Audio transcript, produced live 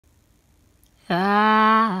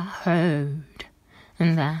I heard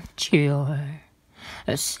that you're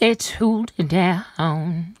settled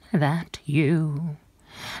down, that you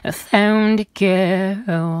found a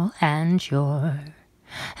girl and you're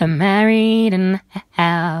married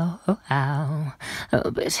now.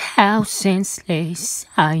 But how senseless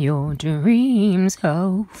are your dreams?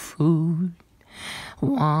 Oh, fool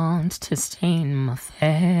wants to stain my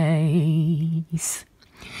face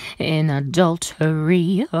in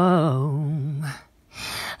adultery. Oh,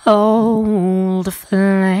 old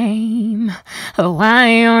flame,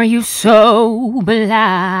 why are you so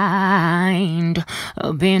blind?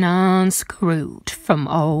 Been unscrewed from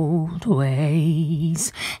old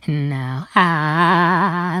ways, and now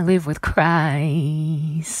I live with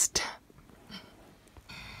Christ.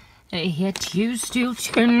 Yet you still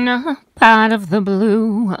turn up out of the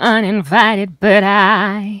blue, uninvited, but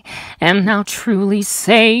I am now truly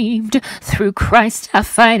saved. Through Christ I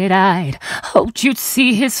fight it. I'd hoped you'd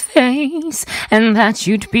see his face, and that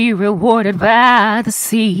you'd be rewarded by the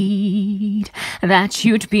seed, that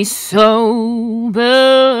you'd be sobered.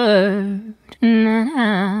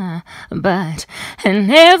 But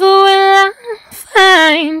never will I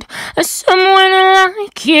find someone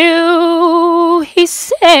like you. He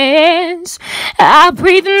says, I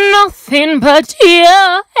breathe nothing but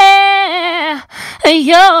your air,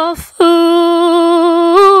 your food.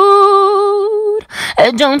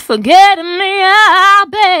 Don't forget me, I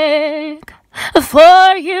beg.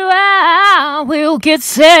 For you I will get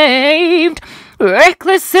saved.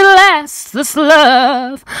 Reckless it lasts, this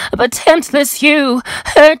love, but temptless you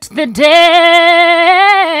hurt the dead.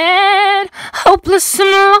 Hopeless and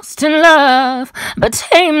lost in love, but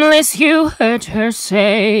tameless you hurt her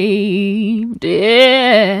saved.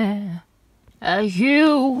 Yeah.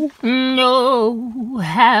 You know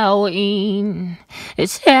how in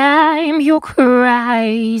time your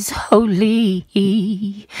cries holy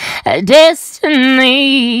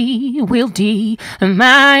destiny will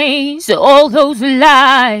demise all those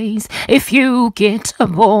lies if you get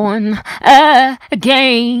born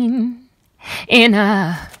again. In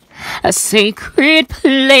a sacred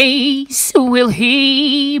place will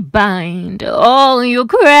he bind all your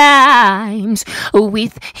crimes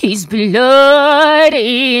with his blood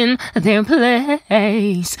in their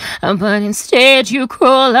place. But instead you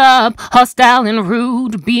crawl up, hostile and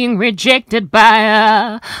rude, being rejected by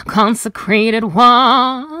a consecrated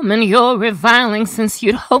woman. You're reviling since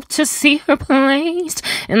you'd hoped to see her placed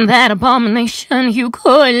in that abomination you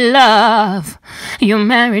could love. Your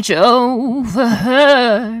marriage over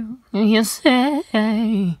her. You say,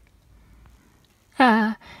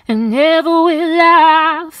 never will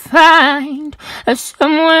I find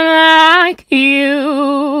someone like you.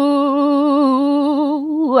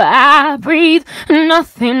 I breathe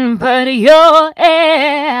nothing but your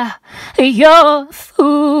air, your food.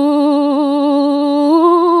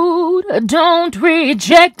 Don't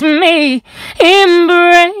reject me,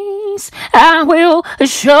 embrace. I will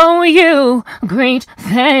show you great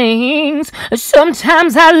things.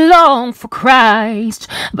 Sometimes I long for Christ,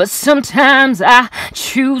 but sometimes I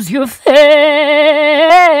choose your face.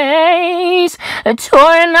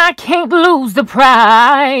 Torn, I can't lose the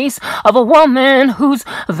price of a woman whose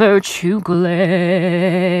virtue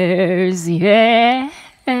glares. Yeah.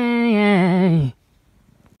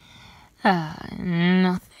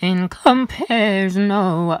 Nothing compares,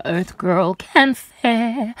 no earth girl can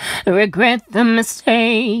fare. Regret the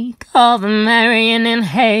mistake of marrying in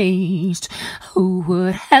haste. Who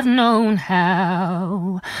would have known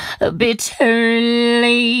how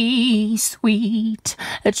bitterly sweet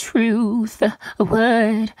a truth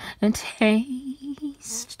would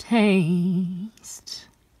taste?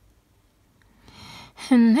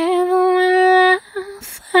 And never will I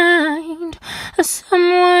find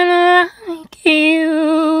someone like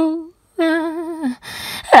you.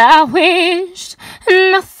 I wished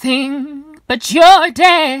nothing but your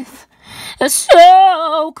death,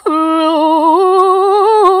 so cruel.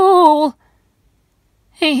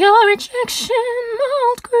 Your rejection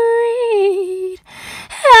mold greed.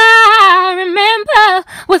 I remember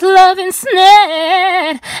with love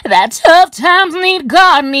ensnared that tough times need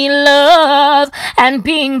God, need love, and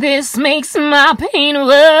being this makes my pain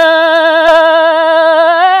worse.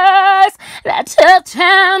 That tough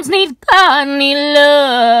times need God, need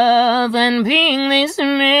love, and being this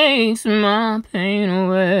makes my pain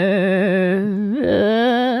worse.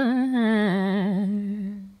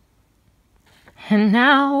 And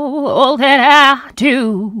now all that I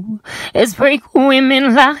do is break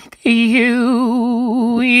women like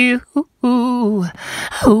you,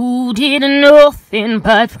 who did nothing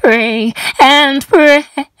but pray and pray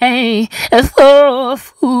for a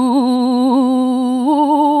fool.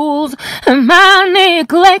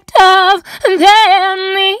 neglect of their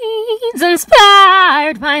needs,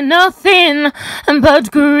 inspired by nothing but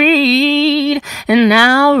greed, and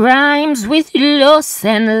now rhymes with loss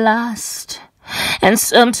and lust, and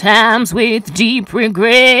sometimes with deep regret,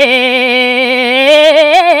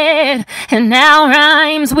 and now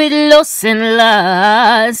rhymes with loss and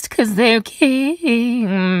lust, 'cause their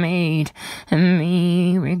king made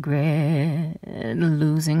me regret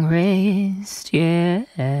losing